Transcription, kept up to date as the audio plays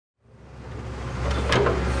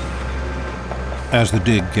As the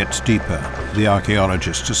dig gets deeper, the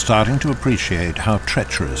archaeologists are starting to appreciate how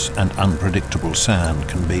treacherous and unpredictable sand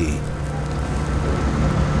can be.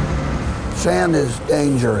 Sand is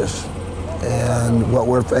dangerous, and what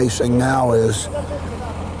we're facing now is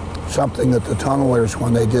something that the tunnelers,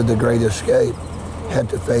 when they did the Great Escape, had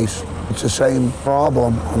to face. It's the same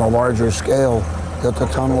problem on a larger scale that the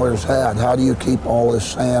tunnelers had. How do you keep all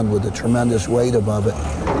this sand with the tremendous weight above it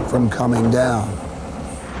from coming down?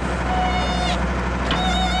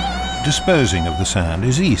 Disposing of the sand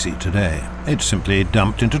is easy today. It's simply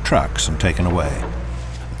dumped into trucks and taken away.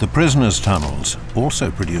 The prisoners' tunnels also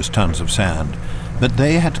produce tons of sand, but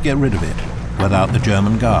they had to get rid of it without the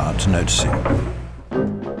German guards noticing.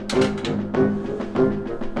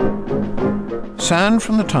 Sand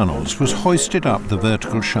from the tunnels was hoisted up the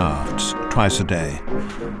vertical shafts twice a day.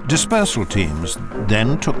 Dispersal teams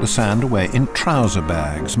then took the sand away in trouser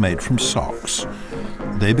bags made from socks.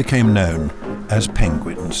 They became known as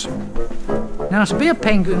penguins. Now, to be a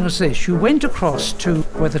penguin was this: you went across to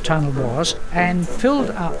where the tunnel was and filled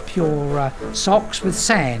up your socks with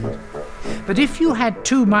sand. But if you had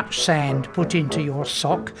too much sand put into your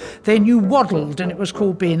sock, then you waddled, and it was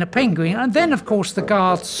called being a penguin. And then, of course, the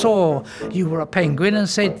guards saw you were a penguin and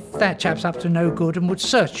said, that chap's up to no good, and would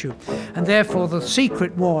search you. And therefore, the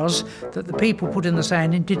secret was that the people put in the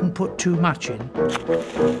sand and didn't put too much in.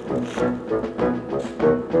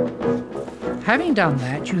 Having done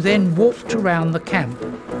that, you then walked around the camp.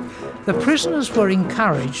 The prisoners were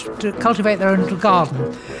encouraged to cultivate their own little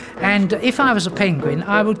garden, and if I was a penguin,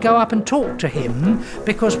 I would go up and talk to him,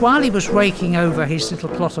 because while he was raking over his little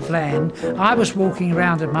plot of land, I was walking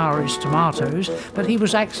around admiring his tomatoes, but he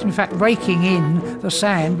was actually, in fact, raking in the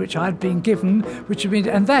sand which I'd been given,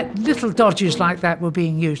 and that little dodges like that were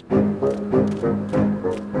being used.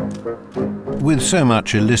 With so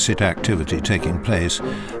much illicit activity taking place,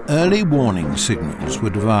 early warning signals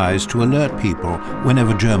were devised to alert people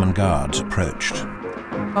whenever German guards approached.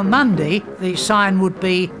 On Monday, the sign would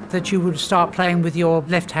be that you would start playing with your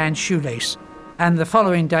left-hand shoelace. And the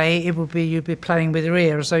following day, it would be you'd be playing with your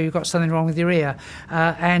ear as though you've got something wrong with your ear.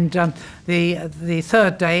 The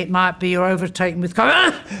third day, it might be you're overtaken with...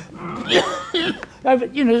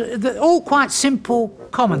 You know, all quite simple,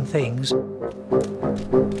 common things.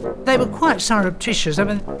 They were quite surreptitious. I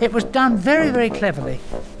mean, it was done very, very cleverly.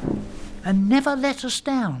 And never let us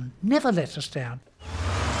down, never let us down.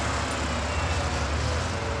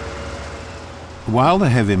 While the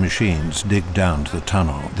heavy machines dig down to the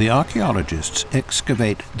tunnel, the archaeologists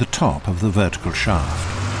excavate the top of the vertical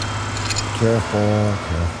shaft. Careful,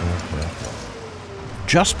 careful, careful.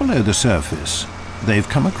 Just below the surface, they've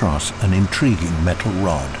come across an intriguing metal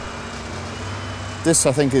rod. This,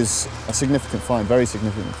 I think, is a significant find, very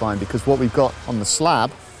significant find, because what we've got on the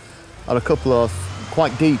slab are a couple of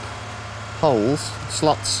quite deep holes,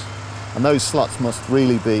 slots, and those slots must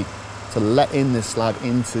really be to let in this slab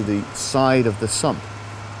into the side of the sump.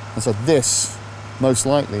 And so this, most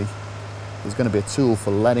likely, is going to be a tool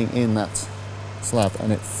for letting in that slab,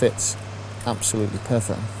 and it fits absolutely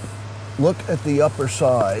perfectly. Look at the upper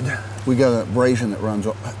side. We got a abrasion that runs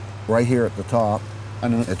right here at the top,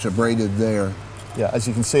 and it's abraded there. Yeah, as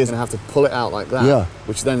you can see, it's going to have to pull it out like that, yeah,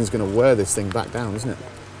 which then is going to wear this thing back down, isn't it?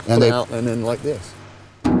 And pull it out and then like this.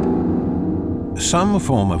 Some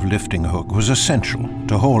form of lifting hook was essential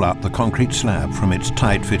to haul up the concrete slab from its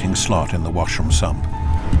tight-fitting slot in the washroom sump.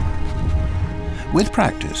 With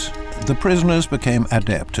practice, the prisoners became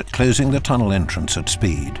adept at closing the tunnel entrance at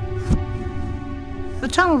speed. The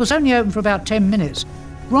tunnel was only open for about 10 minutes.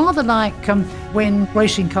 Rather like when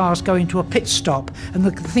racing cars go into a pit stop and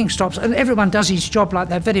the thing stops and everyone does his job like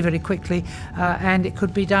that very, very quickly, and it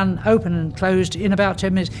could be done open and closed in about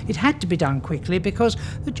 10 minutes. It had to be done quickly because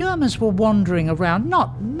the Germans were wandering around,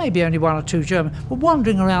 not maybe only one or two Germans, were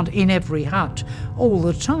wandering around in every hut all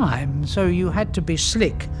the time, so you had to be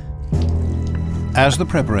slick. As the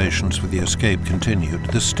preparations for the escape continued,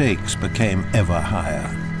 the stakes became ever higher.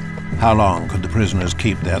 How long could the prisoners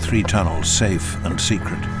keep their 3 tunnels safe and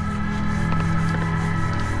secret?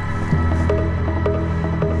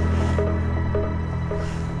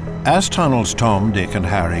 As tunnels Tom, Dick and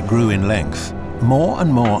Harry grew in length, more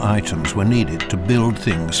and more items were needed to build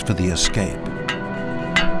things for the escape.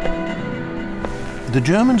 The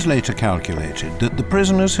Germans later calculated that the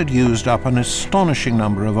prisoners had used up an astonishing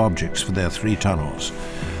number of objects for their 3 tunnels.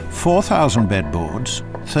 4,000 bedboards,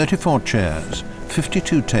 34 chairs,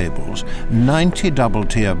 52 tables, 90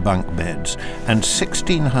 double-tier bunk beds, and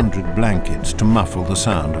 1,600 blankets to muffle the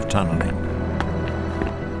sound of tunneling.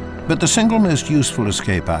 But the single most useful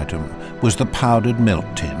escape item was the powdered milk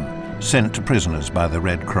tin sent to prisoners by the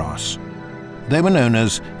Red Cross. They were known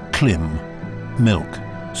as Klim, milk,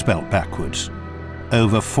 spelt backwards.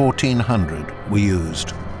 Over 1,400 were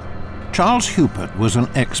used. Charles Hupert was an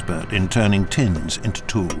expert in turning tins into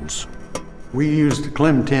tools. We used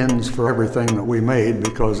Klim tins for everything that we made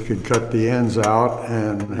because you could cut the ends out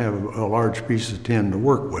and have a large piece of tin to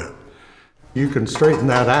work with. You can straighten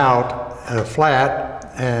that out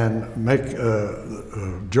flat and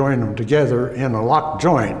join them together in a lock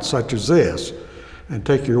joint such as this, and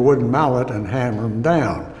take your wooden mallet and hammer them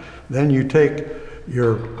down. Then you take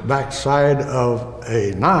your backside of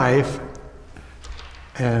a knife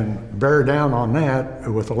and bear down on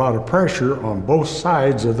that with a lot of pressure on both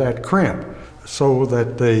sides of that crimp so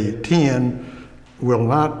that the tin will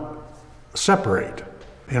not separate.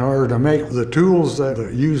 In order to make the tools that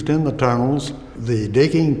are used in the tunnels, the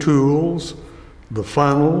digging tools, the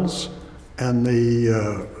funnels, and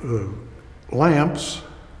the lamps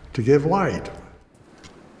to give light.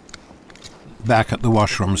 Back at the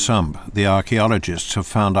washroom sump, the archaeologists have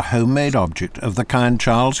found a homemade object of the kind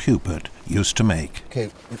Charles Hupert used to make.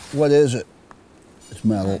 Okay, what is it? It's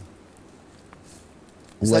metal.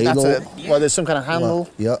 Ladle. Well, there's some kind of handle.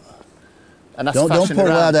 Yeah. And that's Don't pull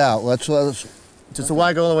around. that out. Let's Does the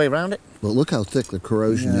wire go all the way around it? But look how thick the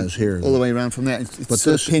corrosion is here. All the way around from there. It's but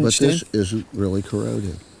this isn't really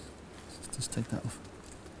corroded. Just take that off.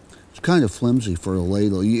 It's kind of flimsy for a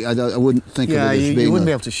ladle. I wouldn't think of it as being. You wouldn't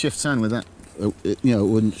be able to shift sand with that.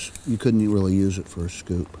 You couldn't really use it for a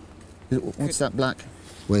scoop. What's that black?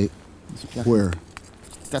 Wait, Black. where?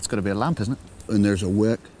 That's got to be a lamp, isn't it? And there's a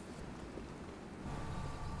wick.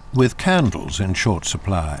 With candles in short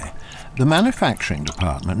supply, the manufacturing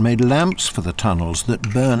department made lamps for the tunnels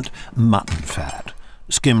that burnt mutton fat,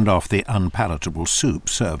 skimmed off the unpalatable soup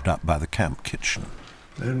served up by the camp kitchen.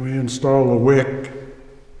 Then we install a wick.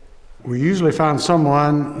 We usually found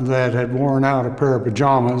someone that had worn out a pair of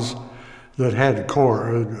pajamas that had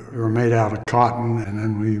cord or made out of cotton, and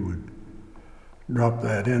then we would drop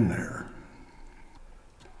that in there.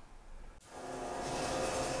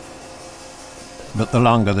 But the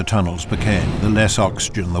longer the tunnels became, the less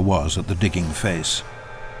oxygen there was at the digging face.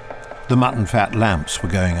 The mutton fat lamps were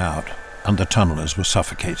going out, and the tunnellers were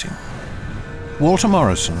suffocating. Walter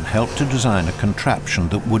Morrison helped to design a contraption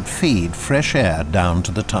that would feed fresh air down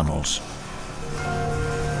to the tunnels.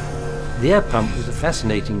 The air pump was a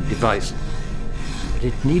fascinating device, but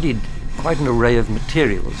it needed quite an array of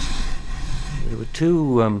materials. There were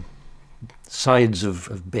two sides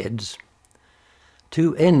of beds,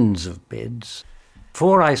 two ends of beds,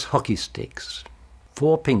 4 ice hockey sticks,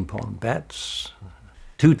 4 ping pong bats,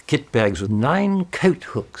 2 kit bags with 9 coat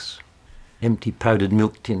hooks, empty powdered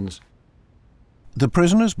milk tins. The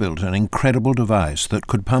prisoners built an incredible device that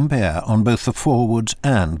could pump air on both the forwards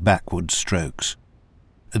and backwards strokes.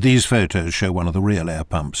 These photos show one of the real air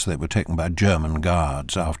pumps. They were taken by German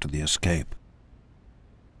guards after the escape.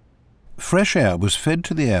 Fresh air was fed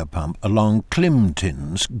to the air pump along Klim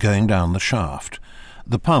tins going down the shaft.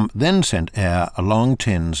 The pump then sent air along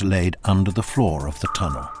tins laid under the floor of the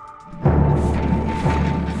tunnel.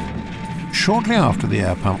 Shortly after the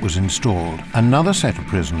air pump was installed, another set of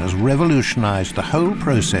prisoners revolutionized the whole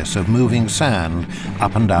process of moving sand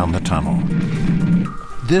up and down the tunnel.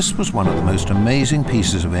 This was one of the most amazing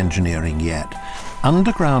pieces of engineering yet.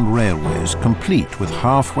 Underground railways complete with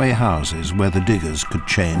halfway houses where the diggers could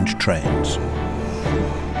change trains.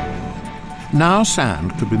 Now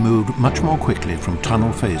sand could be moved much more quickly from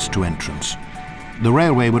tunnel face to entrance. The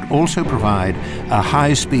railway would also provide a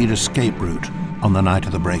high-speed escape route on the night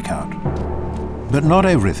of the breakout. But not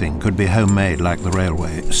everything could be homemade like the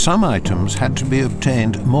railway. Some items had to be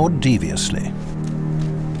obtained more deviously.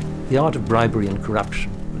 The art of bribery and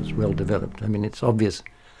corruption was well developed. I mean, it's obvious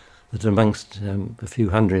that amongst a few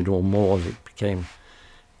hundred or more that became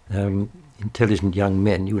intelligent young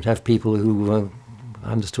men, you would have people who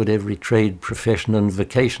understood every trade, profession and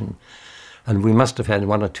vocation. And we must have had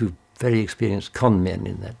 1 or 2 very experienced con men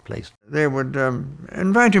in that place. They would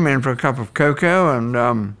invite him in for a cup of cocoa,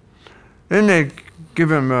 and then they'd give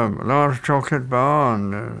him a large chocolate bar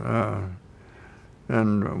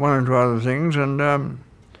and 1 or 2 other things, and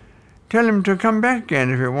tell him to come back again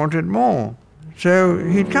if he wanted more. So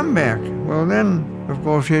he'd come back. Well, then, of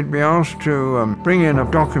course, he'd be asked to bring in a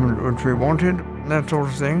document which we wanted, that sort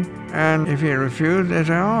of thing. And if he refused, they'd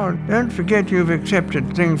say, "Oh, don't forget you've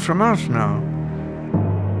accepted things from us now."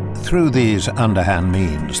 Through these underhand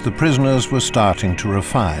means, the prisoners were starting to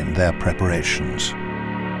refine their preparations.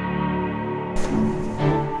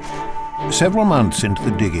 Several months into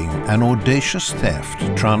the digging, an audacious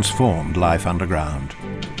theft transformed life underground.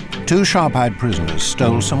 2 sharp-eyed prisoners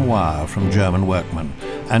stole some wire from German workmen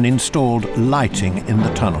and installed lighting in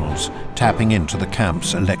the tunnels, tapping into the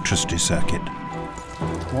camp's electricity circuit.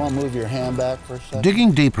 Want to move your hand back for a second?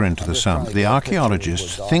 Digging deeper into the sump, the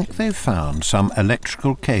archaeologists think they've found some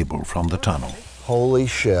electrical cable from the tunnel. Holy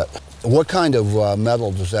shit. What kind of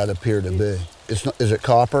metal does that appear to be? Is it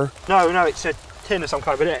copper? No, it's a tin of some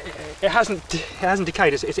kind, but it hasn't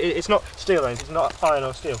decayed. It's not steel, it's not iron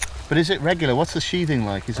or steel. But is it regular? What's the sheathing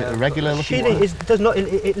like? Is it a regular looking one?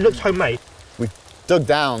 It looks homemade. We dug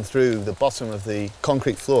down through the bottom of the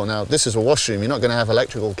concrete floor. Now, this is a washroom. You're not going to have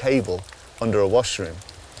electrical cable under a washroom.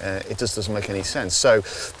 It just doesn't make any sense. So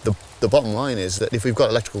the bottom line is that if we've got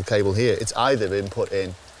electrical cable here, it's either been put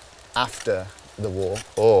in after the war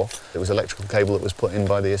or it was electrical cable that was put in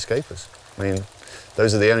by the escapers. I mean,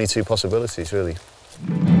 those are the only two possibilities, really.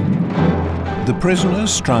 The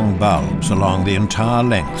prisoners strung bulbs along the entire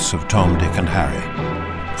lengths of Tom, Dick and Harry.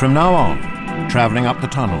 From now on, travelling up the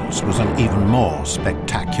tunnels was an even more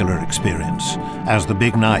spectacular experience as the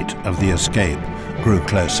big night of the escape grew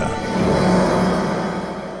closer.